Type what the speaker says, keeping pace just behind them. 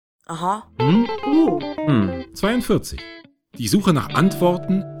Aha. 42. Die Suche nach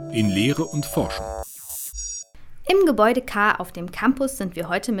Antworten in Lehre und Forschung. Im Gebäude K auf dem Campus sind wir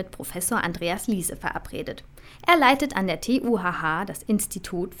heute mit Professor Andreas Liese verabredet. Er leitet an der TUHH das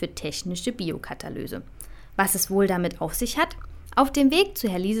Institut für technische Biokatalyse. Was es wohl damit auf sich hat? Auf dem Weg zu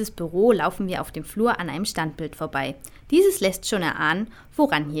Herr Lieses Büro laufen wir auf dem Flur an einem Standbild vorbei. Dieses lässt schon erahnen,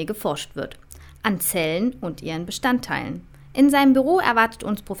 woran hier geforscht wird. An Zellen und ihren Bestandteilen. In seinem Büro erwartet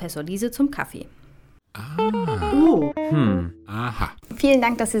uns Professor Liese zum Kaffee. Aha. Vielen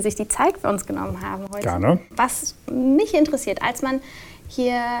Dank, dass Sie sich die Zeit für uns genommen haben heute. Gerne. Was mich interessiert, als man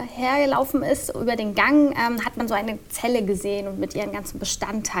hierher gelaufen ist über den Gang, hat man so eine Zelle gesehen und mit ihren ganzen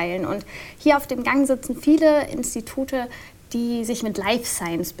Bestandteilen. Und hier auf dem Gang sitzen viele Institute, die sich mit Life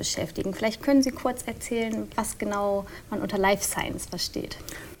Science beschäftigen. Vielleicht können Sie kurz erzählen, was genau man unter Life Science versteht.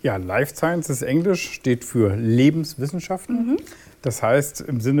 Ja, Life Science ist Englisch, steht für Lebenswissenschaften. Das heißt,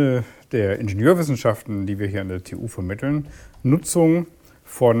 im Sinne der Ingenieurwissenschaften, die wir hier an der TU vermitteln, Nutzung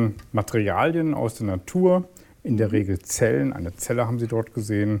von Materialien aus der Natur, in der Regel Zellen, eine Zelle haben Sie dort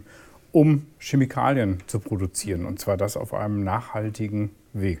gesehen, um Chemikalien zu produzieren. Und zwar das auf einem nachhaltigen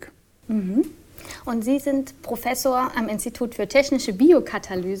Weg. Und Sie sind Professor am Institut für technische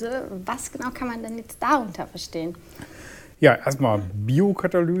Biokatalyse. Was genau kann man denn jetzt darunter verstehen? Ja, erstmal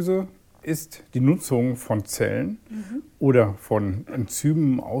Biokatalyse ist die Nutzung von Zellen oder von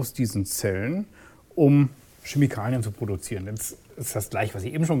Enzymen aus diesen Zellen, um Chemikalien zu produzieren. Jetzt ist das gleich, was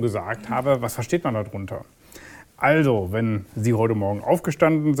ich eben schon gesagt habe. Was versteht man darunter? Also, wenn Sie heute Morgen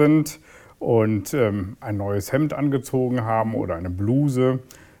aufgestanden sind und ein neues Hemd angezogen haben oder eine Bluse,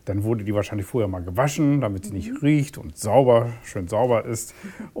 dann wurde die wahrscheinlich vorher mal gewaschen, damit sie nicht riecht und schön sauber ist.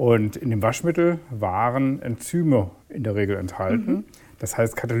 Und in dem Waschmittel waren Enzyme in der Regel enthalten. Das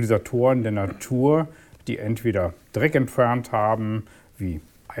heißt Katalysatoren der Natur, die entweder Dreck entfernt haben, wie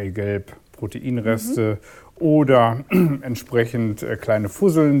Eigelb, Proteinreste oder entsprechend kleine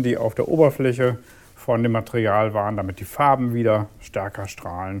Fusseln, die auf der Oberfläche von dem Material waren, damit die Farben wieder stärker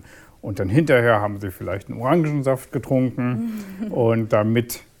strahlen. Und dann hinterher haben sie vielleicht einen Orangensaft getrunken und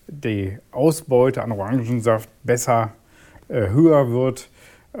damit die Ausbeute an Orangensaft besser höher wird.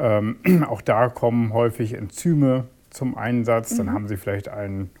 Auch da kommen häufig Enzyme zum Einsatz. Dann haben Sie vielleicht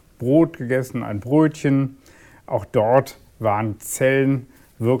ein Brot gegessen, ein Brötchen. Auch dort waren Zellen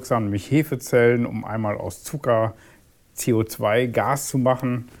wirksam, nämlich Hefezellen, um einmal aus Zucker CO2 Gas zu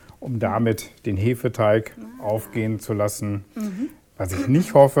machen, um damit den Hefeteig aufgehen zu lassen. Was ich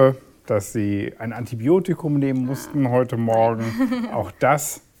nicht hoffe, dass Sie ein Antibiotikum nehmen mussten heute Morgen. Auch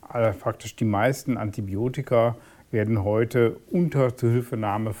das, praktisch die meisten Antibiotika werden heute unter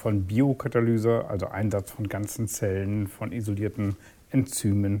Zuhilfenahme von Biokatalyse, also Einsatz von ganzen Zellen, von isolierten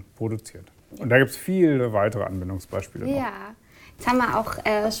Enzymen produziert. Und da gibt es viele weitere Anwendungsbeispiele noch. Ja, jetzt haben wir auch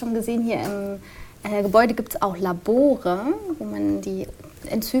schon gesehen, hier im Gebäude gibt es auch Labore, wo man die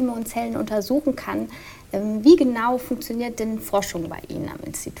Enzyme und Zellen untersuchen kann. Wie genau funktioniert denn Forschung bei Ihnen am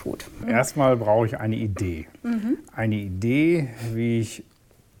Institut? Erstmal brauche ich eine Idee. Eine Idee, wie ich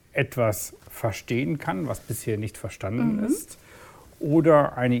etwas verstehen kann, was bisher nicht verstanden ist.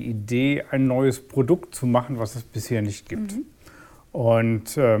 Oder eine Idee, ein neues Produkt zu machen, was es bisher nicht gibt.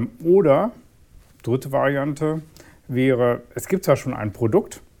 Und, oder, dritte Variante wäre, es gibt zwar schon ein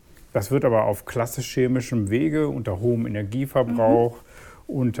Produkt, das wird aber auf klassisch chemischem Wege unter hohem Energieverbrauch,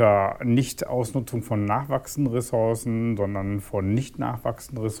 unter Nicht-Ausnutzung von nachwachsenden Ressourcen, sondern von nicht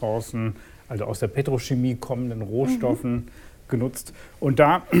nachwachsenden Ressourcen, also aus der Petrochemie kommenden Rohstoffen genutzt. Und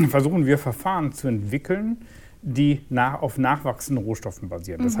da versuchen wir Verfahren zu entwickeln, die auf nachwachsenden Rohstoffen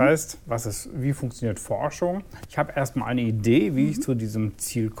basieren. Das heißt, wie funktioniert Forschung? Ich habe erstmal eine Idee, wie ich zu diesem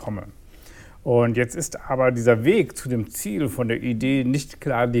Ziel komme. Und jetzt ist aber dieser Weg zu dem Ziel von der Idee nicht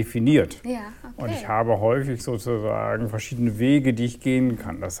klar definiert. Ja, okay. Und ich habe häufig sozusagen verschiedene Wege, die ich gehen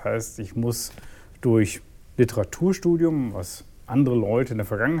kann. Das heißt, ich muss durch Literaturstudium, was andere Leute in der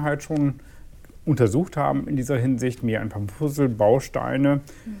Vergangenheit schon untersucht haben in dieser Hinsicht, mir ein paar Puzzlebausteine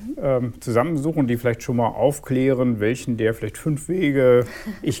zusammensuchen, die vielleicht schon mal aufklären, welchen der vielleicht 5 Wege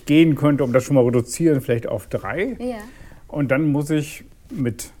ich gehen könnte, um das schon mal reduzieren, vielleicht auf 3. Ja. Und dann muss ich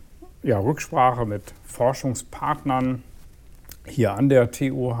mit Rücksprache mit Forschungspartnern hier an der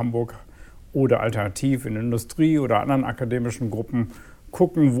TU Hamburg oder alternativ in der Industrie oder anderen akademischen Gruppen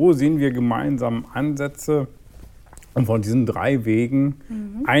gucken, wo sehen wir gemeinsam Ansätze, um von diesen 3 Wegen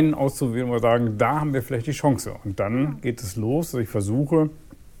einen auszuwählen, wo wir sagen, da haben wir vielleicht die Chance. Und dann geht es los. Ich versuche,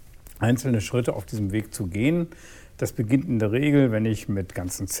 einzelne Schritte auf diesem Weg zu gehen. Das beginnt in der Regel, wenn ich mit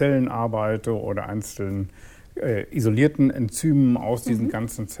ganzen Zellen arbeite oder einzelnen isolierten Enzymen aus diesen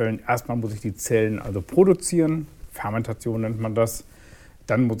ganzen Zellen. Erstmal muss ich die Zellen also produzieren. Fermentation nennt man das.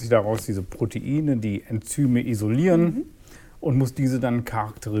 Dann muss ich daraus diese Proteine, die Enzyme isolieren und muss diese dann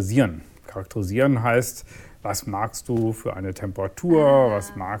charakterisieren. Charakterisieren heißt, was magst du für eine Temperatur,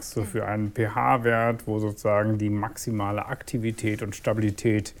 was magst du für einen pH-Wert, wo sozusagen die maximale Aktivität und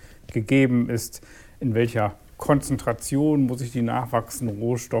Stabilität gegeben ist, in welcher Konzentration muss ich die nachwachsenden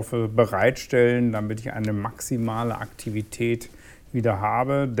Rohstoffe bereitstellen, damit ich eine maximale Aktivität wieder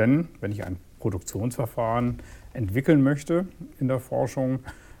habe. Denn wenn ich ein Produktionsverfahren entwickeln möchte in der Forschung,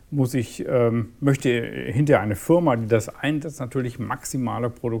 möchte hinterher eine Firma, die das einsetzt, natürlich maximale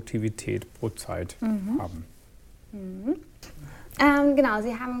Produktivität pro Zeit haben. Genau,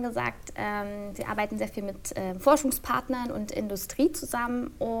 Sie haben gesagt, Sie arbeiten sehr viel mit Forschungspartnern und Industrie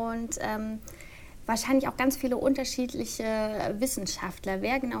zusammen und wahrscheinlich auch ganz viele unterschiedliche Wissenschaftler.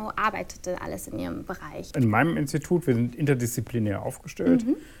 Wer genau arbeitet denn alles in Ihrem Bereich? In meinem Institut, wir sind interdisziplinär aufgestellt.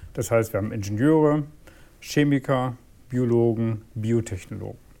 Das heißt, wir haben Ingenieure, Chemiker, Biologen,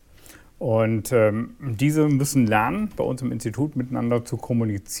 Biotechnologen. Und diese müssen lernen, bei uns im Institut miteinander zu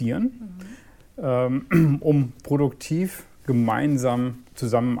kommunizieren, um produktiv gemeinsam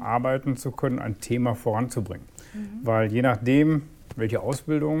zusammenarbeiten zu können, ein Thema voranzubringen. Weil je nachdem, welche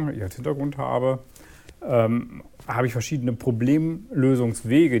Ausbildung ich als Hintergrund habe, habe ich verschiedene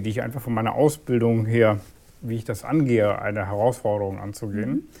Problemlösungswege, die ich einfach von meiner Ausbildung her, wie ich das angehe, eine Herausforderung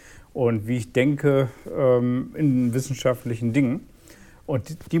anzugehen und wie ich denke in wissenschaftlichen Dingen.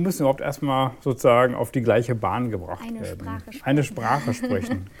 Und die müssen überhaupt erstmal sozusagen auf die gleiche Bahn gebracht werden. Eine Sprache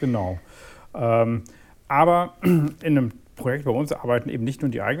sprechen, genau. Aber in einem Projekt bei uns arbeiten eben nicht nur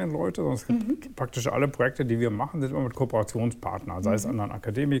die eigenen Leute, sondern es gibt praktisch alle Projekte, die wir machen, sind immer mit Kooperationspartnern, sei es anderen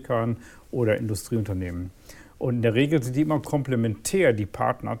Akademikern oder Industrieunternehmen. Und in der Regel sind die immer komplementär, die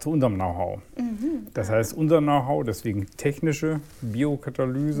Partner, zu unserem Know-how. Das heißt, unser Know-how, deswegen technische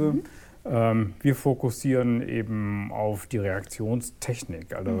Biokatalyse, wir fokussieren eben auf die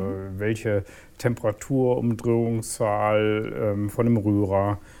Reaktionstechnik, also welche Temperatur, Umdrehungszahl von einem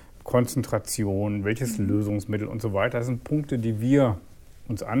Rührer, Konzentration, welches Lösungsmittel und so weiter. Das sind Punkte, die wir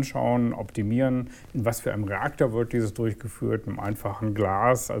uns anschauen, optimieren. In was für einem Reaktor wird dieses durchgeführt? Im einfachen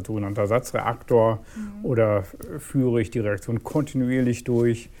Glas als sogenannter Ersatzreaktor oder führe ich die Reaktion kontinuierlich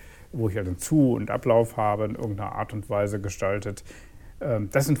durch, wo ich also einen Zu- und Ablauf habe, in irgendeiner Art und Weise gestaltet.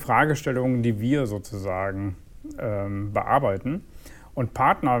 Das sind Fragestellungen, die wir sozusagen bearbeiten. Und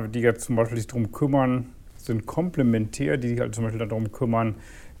Partner, die jetzt zum Beispiel sich darum kümmern, sind komplementär, die sich halt zum Beispiel darum kümmern,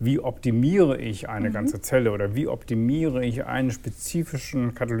 wie optimiere ich eine ganze Zelle oder wie optimiere ich einen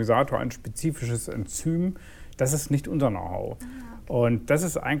spezifischen Katalysator, ein spezifisches Enzym. Das ist nicht unser Know-how. Und das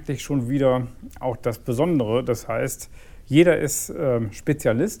ist eigentlich schon wieder auch das Besondere. Das heißt, jeder ist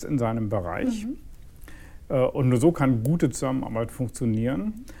Spezialist in seinem Bereich. Und nur so kann gute Zusammenarbeit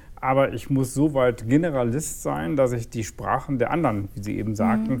funktionieren. Aber ich muss so weit Generalist sein, dass ich die Sprachen der anderen, wie Sie eben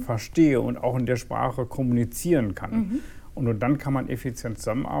sagten, verstehe und auch in der Sprache kommunizieren kann. Und nur dann kann man effizient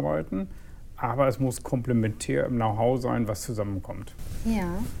zusammenarbeiten. Aber es muss komplementär im Know-how sein, was zusammenkommt. Ja.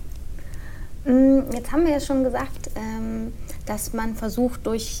 Jetzt haben wir ja schon gesagt, dass man versucht,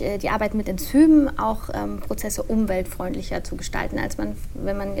 durch die Arbeit mit Enzymen auch Prozesse umweltfreundlicher zu gestalten, als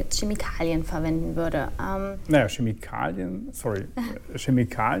wenn man jetzt Chemikalien verwenden würde. Naja, Chemikalien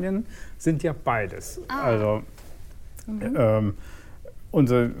sind ja beides. Also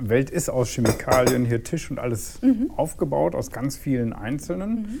unsere Welt ist aus Chemikalien, hier Tisch und alles aufgebaut, aus ganz vielen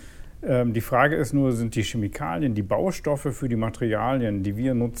einzelnen. Die Frage ist nur, sind die Chemikalien die Baustoffe für die Materialien, die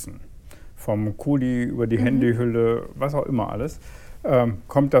wir nutzen? Vom Kuli über die Handyhülle, was auch immer alles,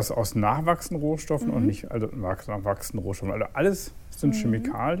 kommt das aus nachwachsenden Rohstoffen und nicht nachwachsenden Rohstoffen. Also alles sind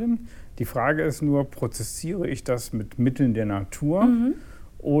Chemikalien. Die Frage ist nur, prozessiere ich das mit Mitteln der Natur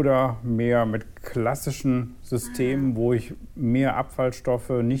oder mehr mit klassischen Systemen, wo ich mehr Abfallstoffe,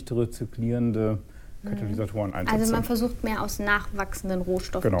 nicht rezyklierende Katalysatoren einsetze? Also man versucht mehr aus nachwachsenden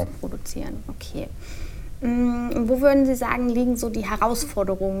Rohstoffen zu produzieren. Okay. Wo würden Sie sagen, liegen so die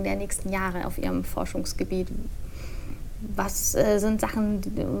Herausforderungen der nächsten Jahre auf Ihrem Forschungsgebiet? Was sind Sachen,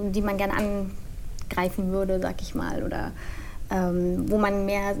 die man gerne angreifen würde, sag ich mal, oder wo man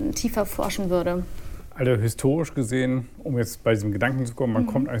mehr tiefer forschen würde? Also historisch gesehen, um jetzt bei diesem Gedanken zu kommen, man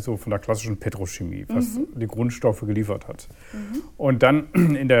kommt eigentlich so von der klassischen Petrochemie, was die Grundstoffe geliefert hat. Und dann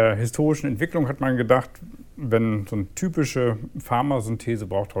in der historischen Entwicklung hat man gedacht, wenn so eine typische Pharmasynthese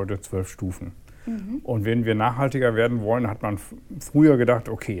braucht heute 12 Stufen. Und wenn wir nachhaltiger werden wollen, hat man früher gedacht,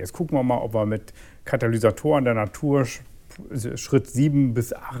 okay, jetzt gucken wir mal, ob wir mit Katalysatoren der Natur Schritt 7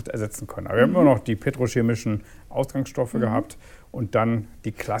 bis 8 ersetzen können. Aber wir haben immer noch die petrochemischen Ausgangsstoffe gehabt und dann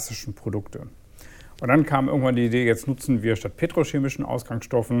die klassischen Produkte. Und dann kam irgendwann die Idee, jetzt nutzen wir statt petrochemischen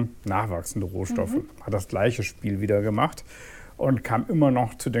Ausgangsstoffen nachwachsende Rohstoffe. Hat das gleiche Spiel wieder gemacht. und kam immer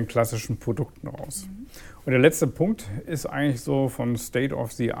noch zu den klassischen Produkten raus. Und der letzte Punkt ist eigentlich so von State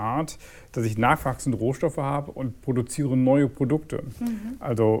of the Art, dass ich nachwachsende Rohstoffe habe und produziere neue Produkte.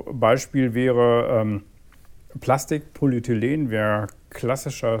 Also Beispiel wäre Plastik, Polyethylen wäre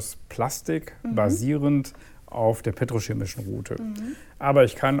klassisches Plastik basierend auf der petrochemischen Route. Aber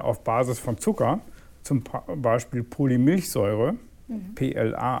ich kann auf Basis von Zucker, zum Beispiel Polymilchsäure,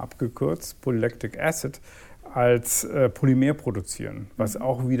 PLA abgekürzt, Polylactic Acid, als Polymer produzieren, was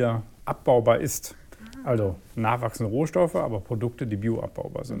auch wieder abbaubar ist. Also nachwachsende Rohstoffe, aber Produkte, die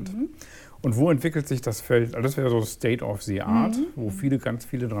bioabbaubar sind. Und wo entwickelt sich das Feld? Also das wäre so State of the Art, wo ganz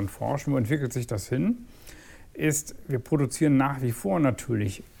viele dran forschen. Wo entwickelt sich das hin? Ist, wir produzieren nach wie vor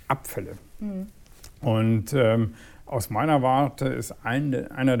natürlich Abfälle. Und aus meiner Warte ist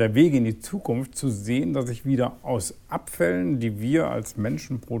einer der Wege in die Zukunft zu sehen, dass ich wieder aus Abfällen, die wir als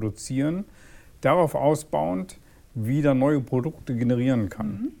Menschen produzieren, darauf ausbauend wieder neue Produkte generieren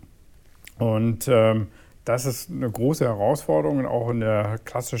kann. Und das ist eine große Herausforderung. Und auch in der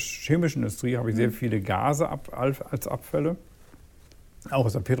klassisch chemischen Industrie habe ich sehr viele Gase als Abfälle, auch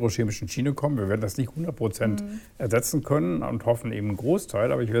aus der petrochemischen Schiene kommen. Wir werden das nicht 100% ersetzen können und hoffen eben einen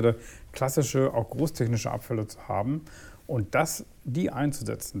Großteil. Aber ich werde klassische, auch großtechnische Abfälle zu haben. Und die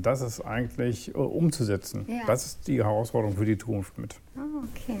einzusetzen, das ist eigentlich umzusetzen. Ja. Das ist die Herausforderung für die Zukunft mit. Oh,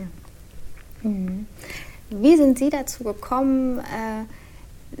 okay. Wie sind Sie dazu gekommen,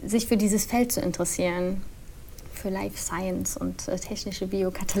 sich für dieses Feld zu interessieren, für Life Science und technische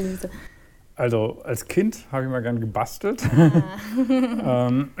Biokatalyse? Also als Kind habe ich mal gern gebastelt, sehr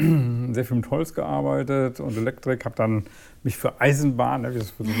viel mit Holz gearbeitet und Elektrik, habe dann mich für Eisenbahn, wie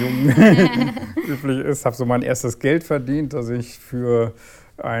das für so Jungen üblich ist, habe so mein erstes Geld verdient, dass ich für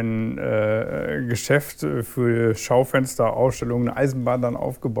ein Geschäft für Schaufenster, Ausstellungen, eine Eisenbahn dann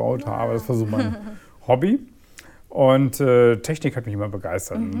aufgebaut habe. Das war so mein Hobby. Und Technik hat mich immer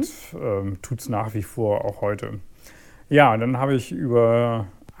begeistert und tut es nach wie vor auch heute. Ja, und dann habe ich über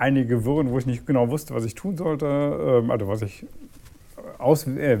einige Wirren, wo ich nicht genau wusste, was ich tun sollte, also was ich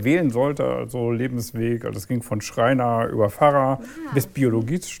wählen sollte, also Lebensweg. Also es ging von Schreiner über Pfarrer bis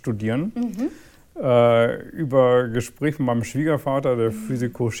Biologie zu studieren. Über Gespräch mit meinem Schwiegervater, der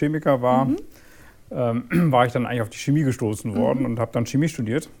Physiko-Chemiker war, war ich dann eigentlich auf die Chemie gestoßen worden und habe dann Chemie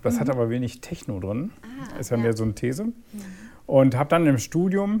studiert. Das hat aber wenig Techno drin, ist ja mehr Synthese. Und habe dann im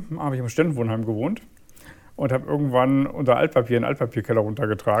Studium, habe ich im Studentenwohnheim gewohnt und habe irgendwann unter Altpapier in den Altpapierkeller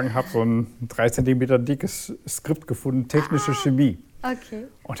runtergetragen, habe so ein 3 cm dickes Skript gefunden, technische Chemie. Okay.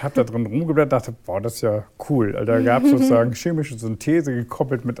 Und habe da drin rumgeblättert und dachte, boah, das ist ja cool. Also da gab es sozusagen chemische Synthese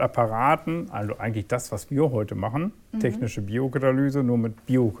gekoppelt mit Apparaten, also eigentlich das, was wir heute machen, technische Biokatalyse, nur mit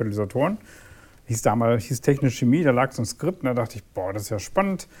Biokatalysatoren. Hieß technische Chemie, da lag so ein Skript und da dachte ich, boah, das ist ja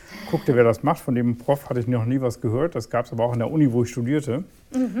spannend. Guckte, wer das macht. Von dem Prof hatte ich noch nie was gehört. Das gab es aber auch an der Uni, wo ich studierte,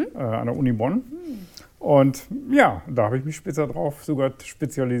 an der Uni Bonn. Und ja, da habe ich mich später drauf sogar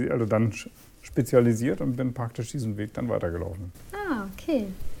spezialisiert und bin praktisch diesen Weg dann weitergelaufen. Ah, okay.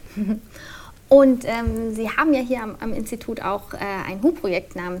 Und Sie haben ja hier am Institut auch ein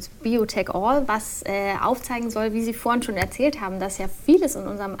HU-Projekt namens Biotech All, was aufzeigen soll, wie Sie vorhin schon erzählt haben, dass ja vieles in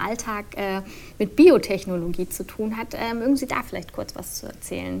unserem Alltag mit Biotechnologie zu tun hat. Mögen Sie da vielleicht kurz was zu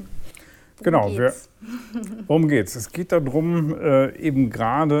erzählen? Worum geht's? Es geht darum, eben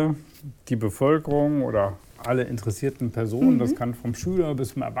gerade die Bevölkerung oder alle interessierten Personen, das kann vom Schüler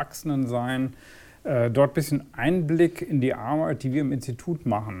bis zum Erwachsenen sein, dort ein bisschen Einblick in die Arbeit, die wir im Institut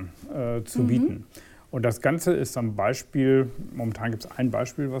machen, zu bieten. Und das Ganze ist am Beispiel, momentan gibt es ein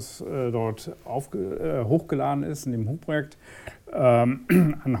Beispiel, was dort hochgeladen ist in dem HU-Projekt,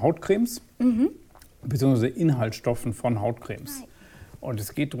 an Hautcremes, beziehungsweise Inhaltsstoffen von Hautcremes. Und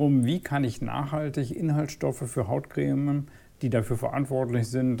es geht darum, wie kann ich nachhaltig Inhaltsstoffe für Hautcreme, die dafür verantwortlich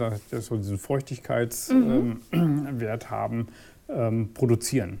sind, dass wir diesen Feuchtigkeitswert haben,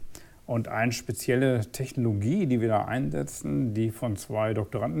 produzieren. Und eine spezielle Technologie, die wir da einsetzen, die von 2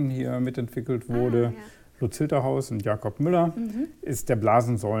 Doktoranden hier mitentwickelt wurde, Lutz Hilterhaus und Jakob Müller, ist der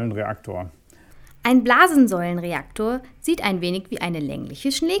Blasensäulenreaktor. Ein Blasensäulenreaktor sieht ein wenig wie eine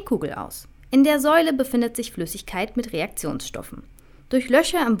längliche Schneekugel aus. In der Säule befindet sich Flüssigkeit mit Reaktionsstoffen. Durch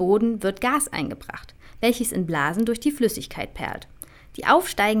Löcher im Boden wird Gas eingebracht, welches in Blasen durch die Flüssigkeit perlt. Die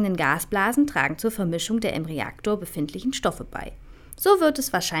aufsteigenden Gasblasen tragen zur Vermischung der im Reaktor befindlichen Stoffe bei. So wird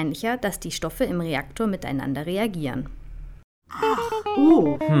es wahrscheinlicher, dass die Stoffe im Reaktor miteinander reagieren.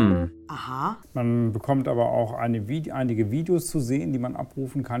 Aha. Man bekommt aber auch einige Videos zu sehen, die man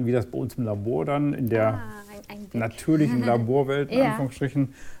abrufen kann, wie das bei uns im Labor dann in der natürlichen Laborwelt in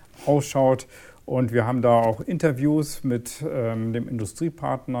Anführungsstrichen ausschaut. Und wir haben da auch Interviews mit dem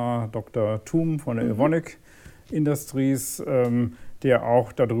Industriepartner Dr. Thum von der Evonik, Industries, der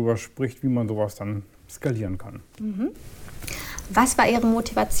auch darüber spricht, wie man sowas dann skalieren kann. Was war Ihre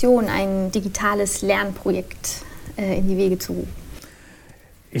Motivation, ein digitales Lernprojekt in die Wege zu rufen?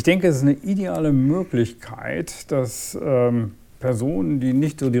 Ich denke, es ist eine ideale Möglichkeit, dass Personen, die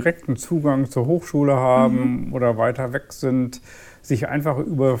nicht so direkten Zugang zur Hochschule haben oder weiter weg sind, sich einfach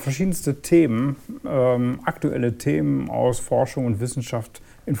über verschiedenste Themen, aktuelle Themen aus Forschung und Wissenschaft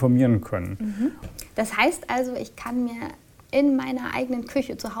informieren können. Das heißt also, ich kann mir in meiner eigenen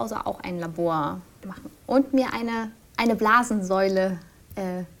Küche zu Hause auch ein Labor machen und mir eine Blasensäule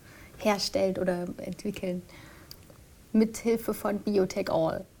herstellen oder entwickeln. Mithilfe von Biotech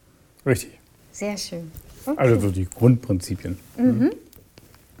All. Richtig. Sehr schön. Okay. Also so die Grundprinzipien.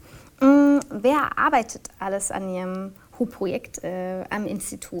 Wer arbeitet alles an Ihrem HU-Projekt am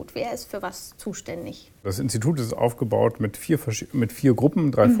Institut? Wer ist für was zuständig? Das Institut ist aufgebaut mit vier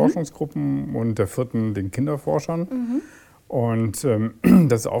Gruppen, 3 Forschungsgruppen und der 4. den Kinderforschern. Und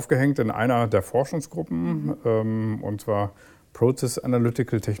das ist aufgehängt in einer der Forschungsgruppen, und zwar Process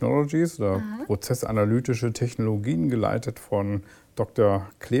Analytical Technologies oder prozessanalytische Technologien, geleitet von Dr.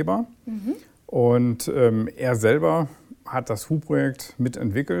 Kleber. Und er selber hat das HU-Projekt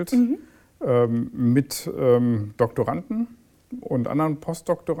mitentwickelt mit Doktoranden und anderen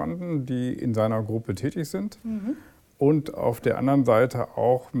Postdoktoranden, die in seiner Gruppe tätig sind. Und auf der anderen Seite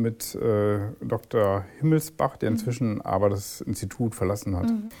auch mit Dr. Himmelsbach, der inzwischen aber das Institut verlassen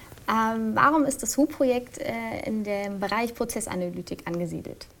hat. Warum ist das HU-Projekt in dem Bereich Prozessanalytik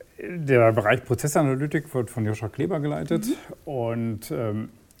angesiedelt? Der Bereich Prozessanalytik wird von Joscha Kleber geleitet. Und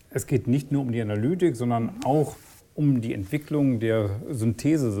es geht nicht nur um die Analytik, sondern auch um die Entwicklung der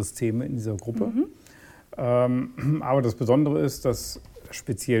Synthesesysteme in dieser Gruppe. Aber das Besondere ist, dass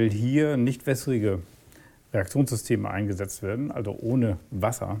speziell hier nicht wässrige Reaktionssysteme eingesetzt werden, also ohne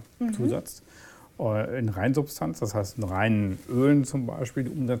Wasserzusatz, in Reinsubstanz, das heißt in reinen Ölen zum Beispiel, die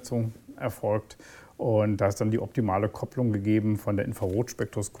Umsetzung erfolgt. Und da ist dann die optimale Kopplung gegeben von der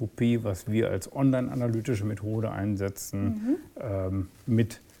Infrarotspektroskopie, was wir als online-analytische Methode einsetzen,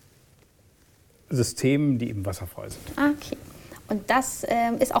 mit Systemen, die eben wasserfrei sind. Okay. Und das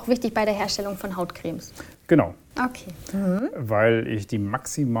ist auch wichtig bei der Herstellung von Hautcremes? Genau. Okay. Weil ich die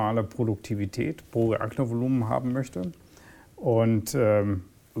maximale Produktivität pro Reaktorvolumen haben möchte. Und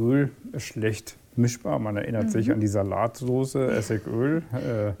Öl ist schlecht mischbar. Man erinnert sich an die Salatsoße, Essigöl,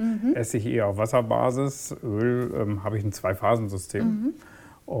 Essig eher auf Wasserbasis. Öl habe ich ein 2-Phasen-System.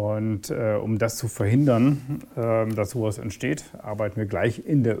 Und um das zu verhindern, dass sowas entsteht, arbeiten wir gleich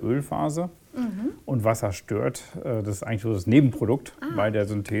in der Ölphase. Und Wasser stört. Das ist eigentlich so das Nebenprodukt bei der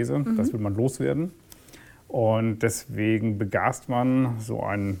Synthese. Das will man loswerden. Und deswegen begast man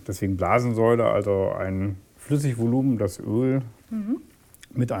deswegen Blasensäule, also ein Flüssigvolumen, das Öl,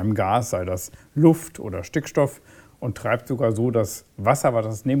 mit einem Gas, sei das Luft oder Stickstoff, und treibt sogar so das Wasser, was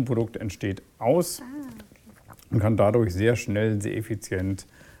das Nebenprodukt entsteht, aus und kann dadurch sehr schnell, sehr effizient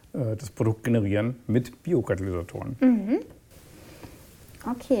das Produkt generieren mit Biokatalysatoren.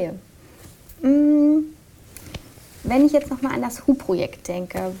 Okay. Wenn ich jetzt nochmal an das HU-Projekt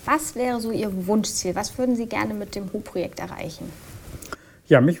denke, was wäre so Ihr Wunschziel? Was würden Sie gerne mit dem HU-Projekt erreichen?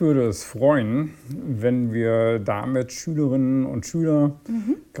 Ja, mich würde es freuen, wenn wir damit Schülerinnen und Schüler,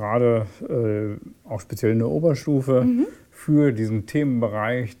 gerade auch speziell in der Oberstufe, für diesen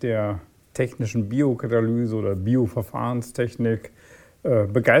Themenbereich der technischen Biokatalyse oder Bioverfahrenstechnik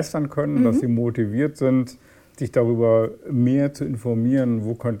begeistern können, dass sie motiviert sind, sich darüber mehr zu informieren,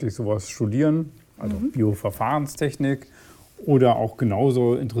 wo könnte ich sowas studieren, also Bioverfahrenstechnik, oder auch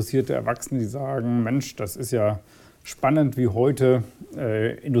genauso interessierte Erwachsene, die sagen, Mensch, das ist ja spannend, wie heute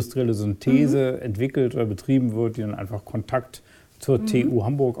industrielle Synthese entwickelt oder betrieben wird, die dann einfach Kontakt zur TU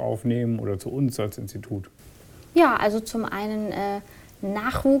Hamburg aufnehmen oder zu uns als Institut. Ja, also zum einen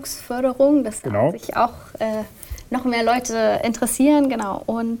Nachwuchsförderung, dass sich auch noch mehr Leute interessieren, genau,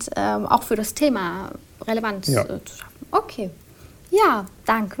 und auch für das Thema Relevanz zu schaffen. Okay, ja,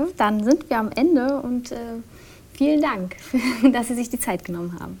 danke. Dann sind wir am Ende und vielen Dank, dass Sie sich die Zeit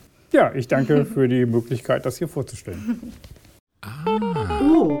genommen haben. Ja, ich danke für die Möglichkeit, das hier vorzustellen.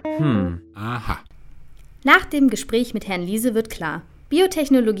 Aha. Nach dem Gespräch mit Herrn Liese wird klar,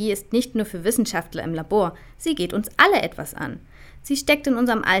 Biotechnologie ist nicht nur für Wissenschaftler im Labor, sie geht uns alle etwas an. Sie steckt in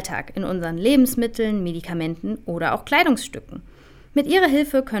unserem Alltag, in unseren Lebensmitteln, Medikamenten oder auch Kleidungsstücken. Mit ihrer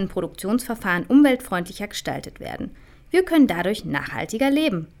Hilfe können Produktionsverfahren umweltfreundlicher gestaltet werden. Wir können dadurch nachhaltiger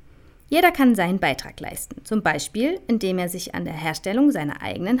leben. Jeder kann seinen Beitrag leisten, zum Beispiel, indem er sich an der Herstellung seiner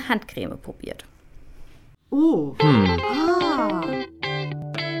eigenen Handcreme probiert.